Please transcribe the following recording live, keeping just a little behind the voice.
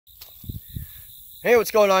Hey,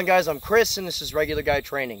 what's going on, guys? I'm Chris, and this is Regular Guy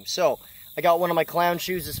Training. So, I got one of my clown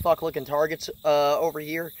shoes, this fuck-looking targets over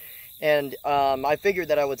here, and I figured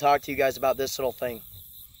that I would talk to you guys about this little thing.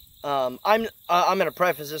 I'm going to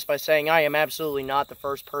preface this by saying I am absolutely not the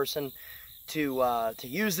first person to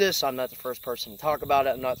use this. I'm not the first person to talk about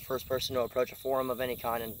it. I'm not the first person to approach a forum of any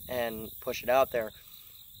kind and push it out there.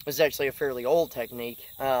 This is actually a fairly old technique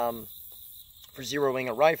for zeroing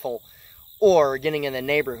a rifle, or getting in the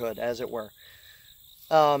neighborhood, as it were.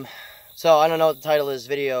 So I don't know what the title of this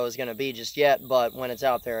video is going to be just yet, but when it's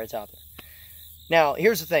out there, it's out there. Now,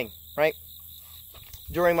 here's the thing, right?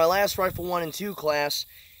 During my last Rifle 1 and 2 class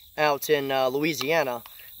out in Louisiana,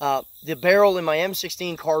 the barrel in my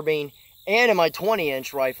M16 carbine and in my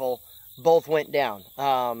 20-inch rifle both went down.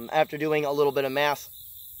 After doing a little bit of math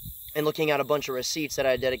and looking at a bunch of receipts that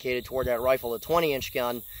I had dedicated toward that rifle, the 20-inch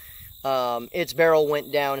gun, its barrel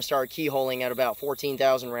went down and started keyholing at about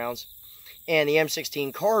 14,000 rounds. And the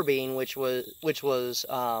M16 carbine, which was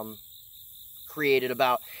created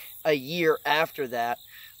about a year after that,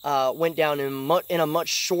 went down in a much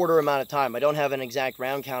shorter amount of time. I don't have an exact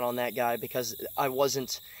round count on that guy because I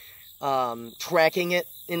wasn't tracking it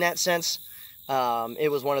in that sense.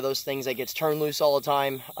 It was one of those things that gets turned loose all the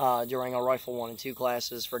time during our Rifle 1 and 2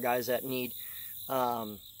 classes for guys that need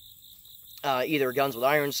either guns with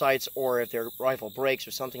iron sights or if their rifle breaks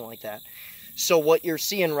or something like that. So what you're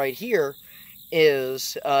seeing right here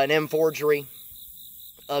is an M forgery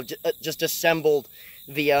of just assembled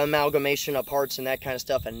via amalgamation of parts and that kind of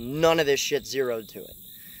stuff, and none of this shit zeroed to it,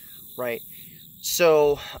 right?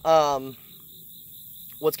 So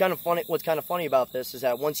what's kind of funny about this is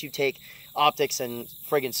that once you take optics and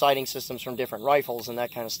friggin' sighting systems from different rifles and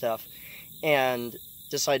that kind of stuff and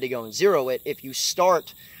decide to go and zero it, if you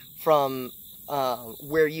start from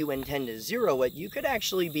where you intend to zero it, you could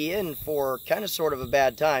actually be in for kind of sort of a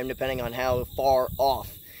bad time depending on how far off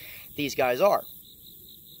these guys are.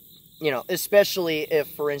 You know, especially if,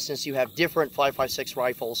 for instance, you have different 5.56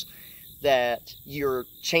 rifles that you're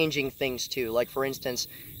changing things to. Like, for instance,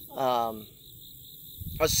 a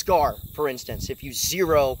SCAR, for instance. If you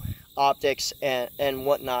zero optics and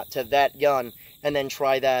whatnot to that gun and then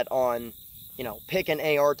try that on, you know, pick an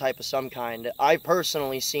AR type of some kind, I've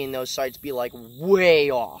personally seen those sights be like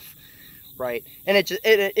way off, right? And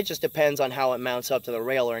it just depends on how it mounts up to the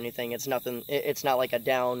rail or anything. It's nothing. It's not like a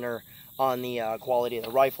downer on the quality of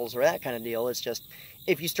the rifles or that kind of deal. It's just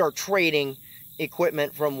if you start trading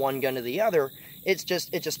equipment from one gun to the other, it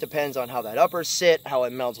just depends on how that upper sit, how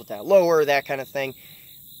it melds with that lower, that kind of thing.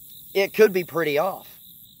 It could be pretty off,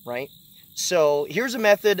 right? So here's a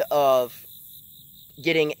method of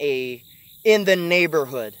getting a in the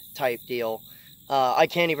neighborhood type deal. I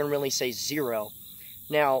can't even really say zero.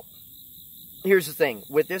 Now, here's the thing.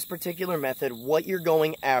 With this particular method, what you're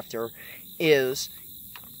going after is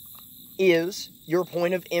your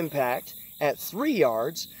point of impact at 3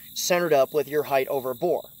 yards centered up with your height over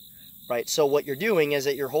bore, right? So what you're doing is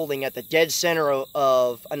that you're holding at the dead center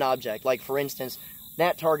of an object. Like, for instance,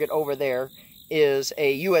 that target over there is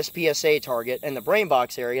a USPSA target, and the brain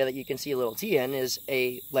box area that you can see a little T in is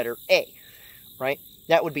a letter A. Right?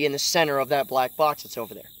 That would be in the center of that black box that's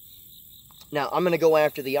over there. Now, I'm going to go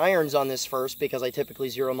after the irons on this first because I typically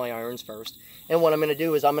zero my irons first. And what I'm going to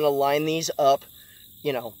do is I'm going to line these up,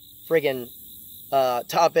 you know, friggin'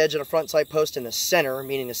 top edge of the front sight post in the center,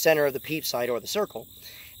 meaning the center of the peep sight or the circle.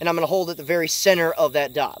 And I'm going to hold at the very center of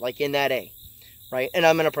that dot, like in that A. Right? And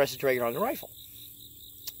I'm going to press the trigger on the rifle.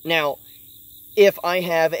 Now, if I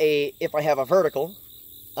have a vertical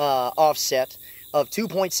offset of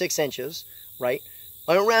 2.6 inches, right,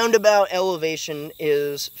 a roundabout elevation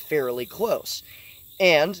is fairly close.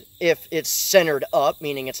 And if it's centered up,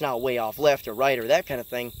 meaning it's not way off left or right or that kind of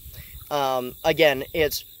thing, again,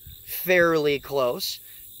 it's fairly close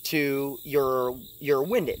to your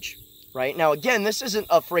windage, right? Now, again, this isn't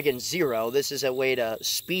a friggin' zero. This is a way to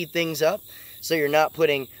speed things up, so you're not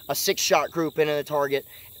putting a 6-shot group into the target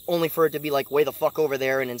only for it to be like way the fuck over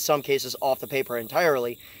there, and in some cases off the paper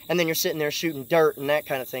entirely, and then you're sitting there shooting dirt and that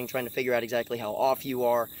kind of thing, trying to figure out exactly how off you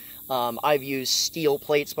are. I've used steel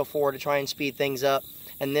plates before to try and speed things up,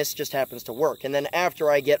 and this just happens to work. And then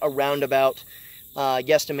after I get a roundabout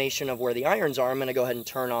guesstimation of where the irons are, I'm going to go ahead and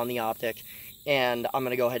turn on the optic, and I'm going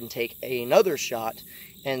to go ahead and take another shot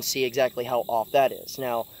and see exactly how off that is.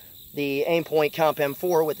 Now, the Aimpoint Comp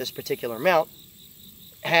M4 with this particular mount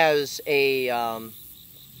has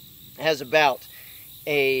about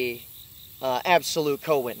a absolute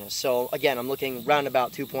co-witness. So again, I'm looking round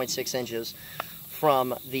about 2.6 inches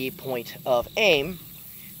from the point of aim.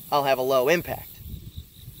 I'll have a low impact.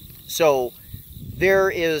 So there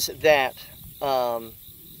is that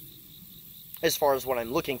as far as what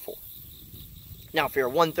I'm looking for. Now, if you're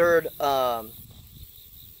 1/3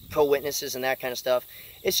 co-witnesses and that kind of stuff,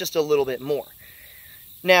 it's just a little bit more.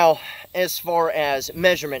 Now, as far as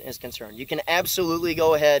measurement is concerned, you can absolutely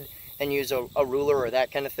go ahead and use a ruler or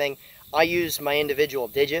that kind of thing. I use my individual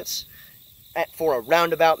digits for a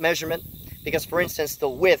roundabout measurement because, for instance, the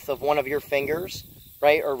width of one of your fingers,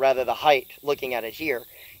 right, or rather the height, looking at it here,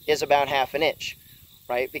 is about 1/2 inch,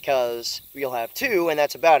 right, because you'll have 2 and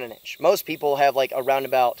that's about 1 inch. Most people have like a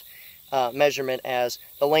roundabout measurement as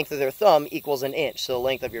the length of their thumb equals 1 inch. So the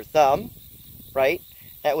length of your thumb, right,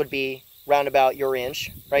 that would be round about your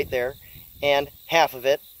inch right there, and half of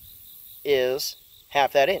it is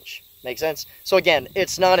half that inch. Make sense? So again,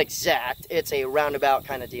 it's not exact, it's a roundabout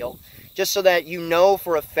kind of deal, just so that you know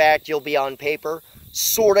for a fact you'll be on paper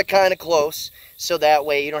sort of kind of close, so that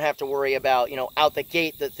way you don't have to worry about, you know, out the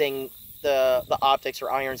gate the optics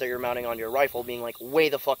or irons that you're mounting on your rifle being like way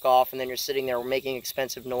the fuck off, and then you're sitting there making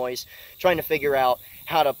expensive noise trying to figure out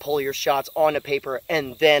how to pull your shots onto paper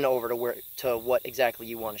and then over to what exactly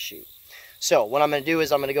you want to shoot. So what I'm going to do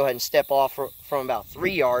is I'm going to go ahead and step off from about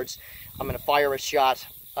 3 yards. I'm going to fire a shot,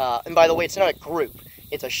 and by the way, it's not a group,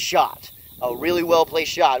 it's a shot, a really well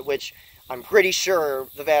placed shot, which I'm pretty sure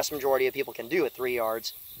the vast majority of people can do at 3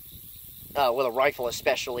 yards, with a rifle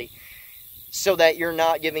especially, so that you're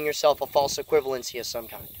not giving yourself a false equivalency of some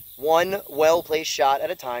kind. One well-placed shot at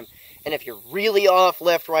a time, and if you're really off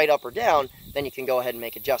left, right, up, or down, then you can go ahead and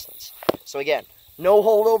make adjustments. So again, no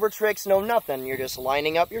holdover tricks, no nothing. You're just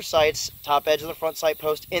lining up your sights, top edge of the front sight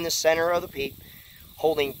post in the center of the peep,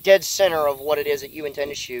 holding dead center of what it is that you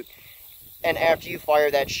intend to shoot, and after you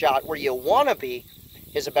fire that shot, where you want to be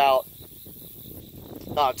is about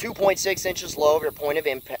 2.6 inches low of your point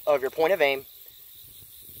of aim,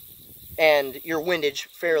 and your windage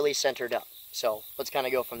fairly centered up. So let's kind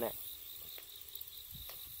of go from there.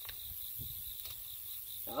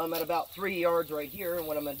 Now I'm at about 3 yards right here, and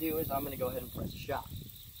what I'm going to do is I'm going to go ahead and press a shot.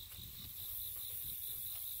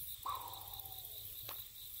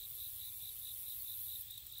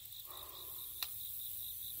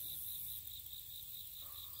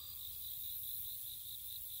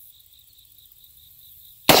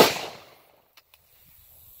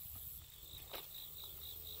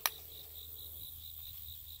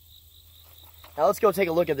 Now let's go take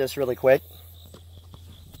a look at this really quick.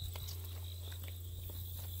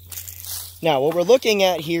 Now what we're looking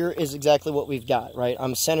at here is exactly what we've got, right?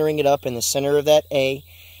 I'm centering it up in the center of that A,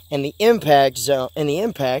 and the impact zone, and the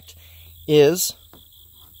impact is,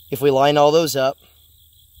 if we line all those up,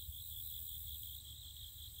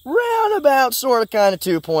 round about sort of kind of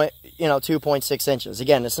 2.6 inches.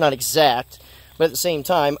 Again, it's not exact, but at the same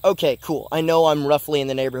time, okay, cool. I know I'm roughly in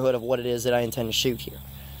the neighborhood of what it is that I intend to shoot here,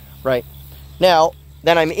 right? Now,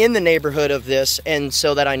 then I'm in the neighborhood of this, and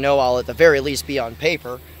so that I know I'll at the very least be on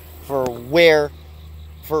paper for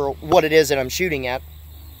what it is that I'm shooting at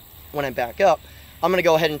when I back up, I'm going to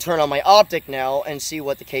go ahead and turn on my optic now and see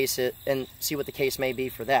what the case is, and see what the case may be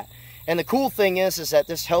for that. And the cool thing is that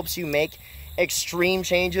this helps you make extreme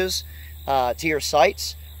changes to your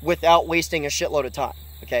sights without wasting a shitload of time.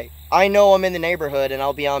 Okay, I know I'm in the neighborhood and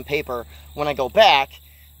I'll be on paper when I go back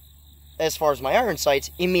as far as my iron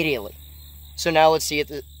sights immediately. So now let's see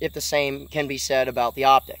if the same can be said about the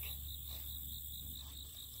optic.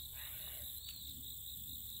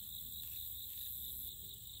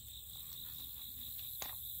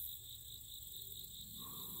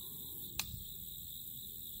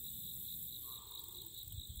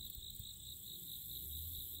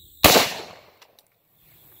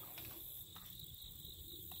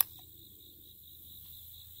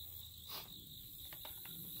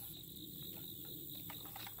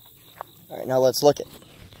 All right, now let's look at it.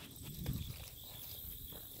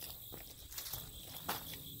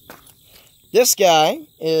 This guy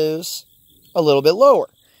is a little bit lower.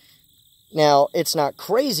 Now, it's not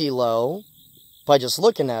crazy low by just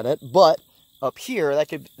looking at it, but up here,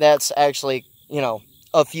 that's actually, you know,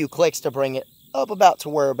 a few clicks to bring it up about to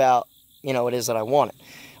where you know, it is that I want it.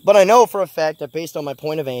 But I know for a fact that based on my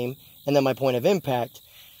point of aim and then my point of impact,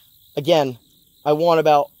 again, I want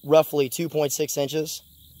about roughly 2.6 inches,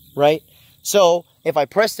 right? So if I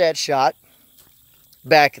press that shot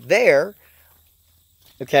back there,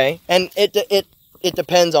 okay, and it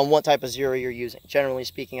depends on what type of zero you're using. Generally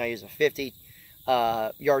speaking, I use a 50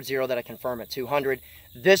 yard zero that I confirm at 200.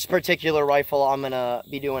 This particular rifle, I'm going to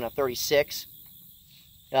be doing a 36,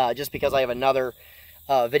 just because I have another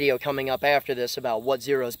video coming up after this about what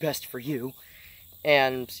zero is best for you,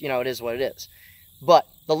 and, you know, it is what it is. But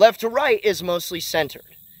the left to right is mostly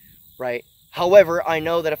centered, right? However, I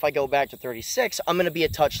know that if I go back to 36, I'm going to be a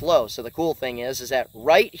touch low. So the cool thing is that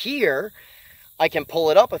right here, I can pull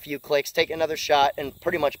it up a few clicks, take another shot, and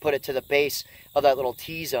pretty much put it to the base of that little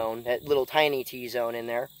T-zone, that little tiny T-zone in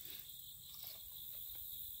there.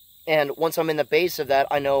 And once I'm in the base of that,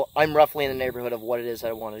 I know I'm roughly in the neighborhood of what it is that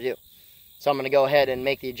I want to do. So I'm going to go ahead and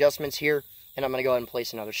make the adjustments here, and I'm going to go ahead and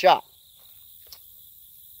place another shot.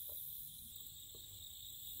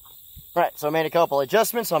 Alright, so I made a couple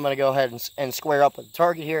adjustments, so I'm going to go ahead and square up with the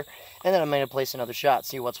target here, and then I'm going to place another shot,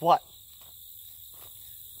 see what's what.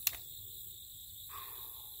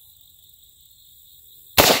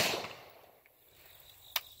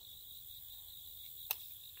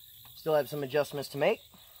 Still have some adjustments to make,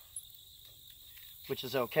 which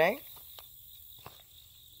is okay.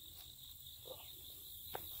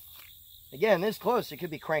 Again, this close, it could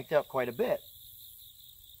be cranked up quite a bit.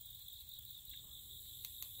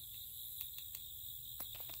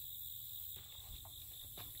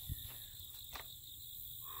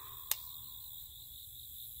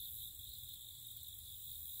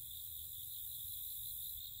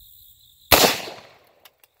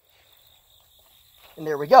 And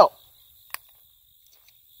there we go.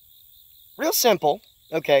 Real simple,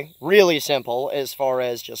 okay, really simple as far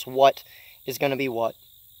as just what is going to be what.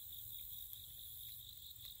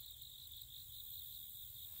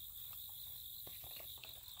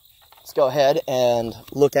 Let's go ahead and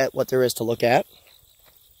look at what there is to look at.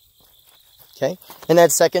 Okay, and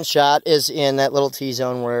that second shot is in that little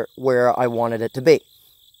T-zone where I wanted it to be,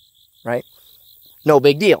 right? No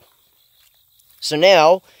big deal. So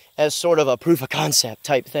now, as sort of a proof of concept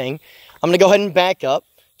type thing, I'm going to go ahead and back up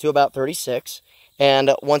to about 36.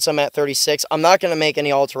 And once I'm at 36, I'm not going to make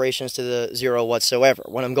any alterations to the 0 whatsoever.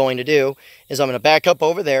 What I'm going to do is I'm going to back up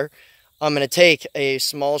over there. I'm going to take a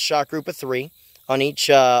small shot group of 3 on each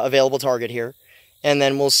available target here. And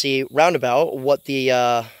then we'll see roundabout what the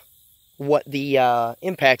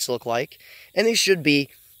impacts look like. And they should be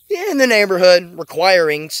in the neighborhood,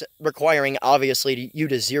 requiring obviously you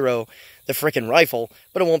to zero the frickin' rifle,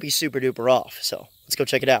 but it won't be super duper off. So let's go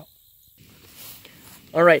check it out.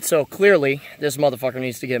 Alright, so clearly this motherfucker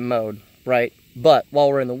needs to get mowed, right? But while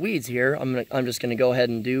we're in the weeds here, I'm just gonna go ahead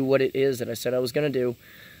and do what it is that I said I was gonna do.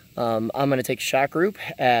 I'm gonna take a shot group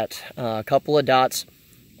at a couple of dots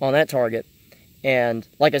on that target. And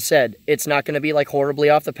like I said, it's not going to be like horribly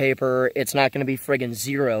off the paper. It's not going to be friggin'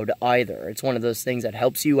 zeroed either. It's one of those things that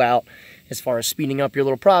helps you out as far as speeding up your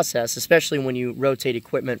little process, especially when you rotate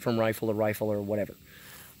equipment from rifle to rifle or whatever,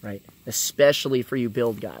 right? Especially for you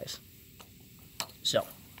build guys. So,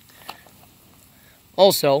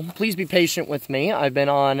 also, please be patient with me. I've been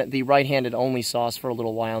on the right-handed only sauce for a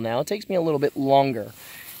little while now. It takes me a little bit longer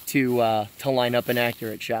to line up an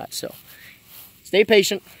accurate shot. So, stay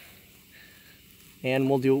patient. And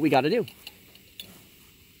we'll do what we got to do.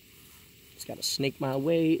 Just got to snake my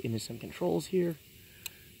way into some controls here.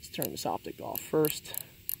 Let's turn this optic off first.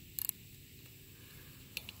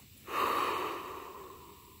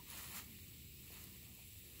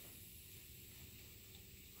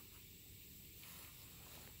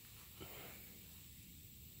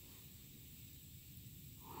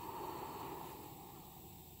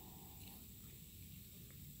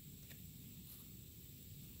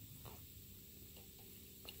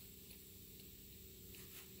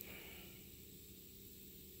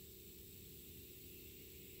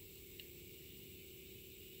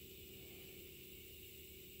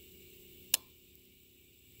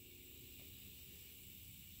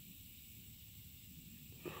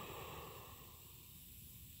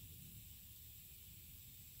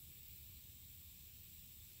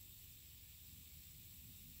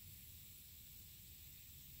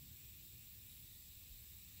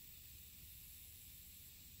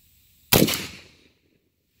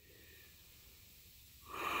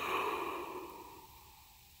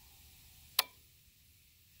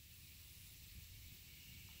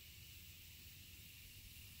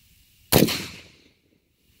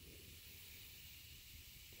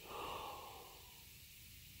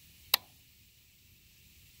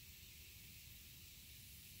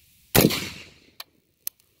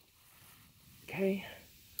 Okay,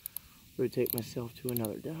 rotate myself to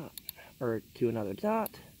another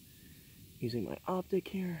dot, using my optic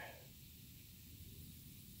here.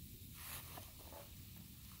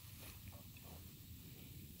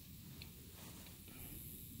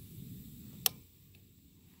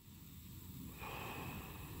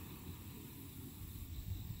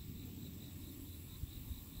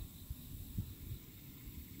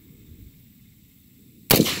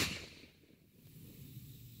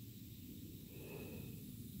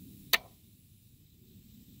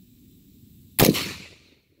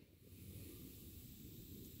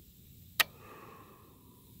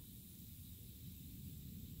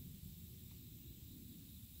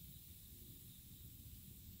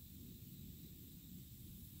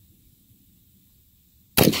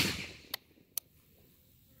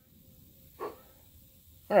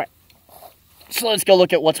 So let's go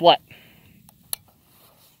look at what's what.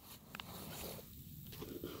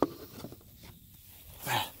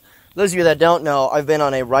 Those of you that don't know, I've been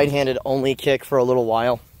on a right-handed only kick for a little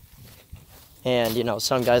while. And, you know,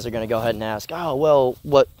 some guys are going to go ahead and ask, oh, well,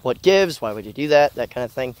 what gives? Why would you do that? That kind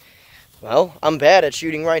of thing. Well, I'm bad at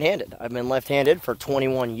shooting right-handed. I've been left-handed for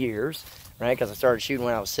 21 years, right? Because I started shooting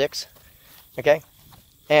when I was 6, okay?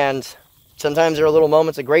 And sometimes there are little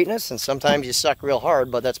moments of greatness, and sometimes you suck real hard,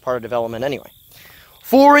 but that's part of development anyway.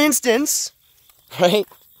 For instance, right,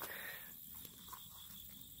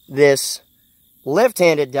 this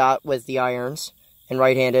left-handed dot with the irons and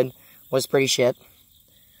right-handed was pretty shit,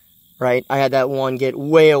 right? I had that one get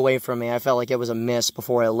way away from me. I felt like it was a miss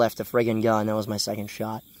before I left the friggin' gun. That was my second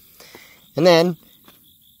shot. And then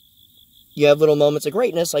you have little moments of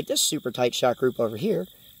greatness like this super tight shot group over here,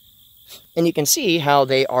 and you can see how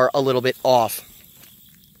they are a little bit off,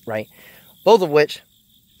 right? Both of which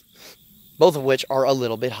are a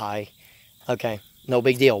little bit high. Okay, no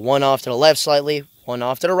big deal. One off to the left slightly, one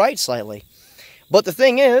off to the right slightly. But the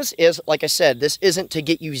thing is like I said, this isn't to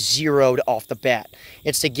get you zeroed off the bat.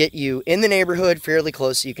 It's to get you in the neighborhood fairly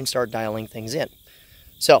close so you can start dialing things in.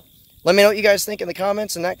 So, let me know what you guys think in the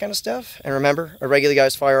comments and that kind of stuff. And remember, a regular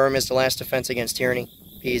guy's firearm is the last defense against tyranny.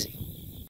 Easy.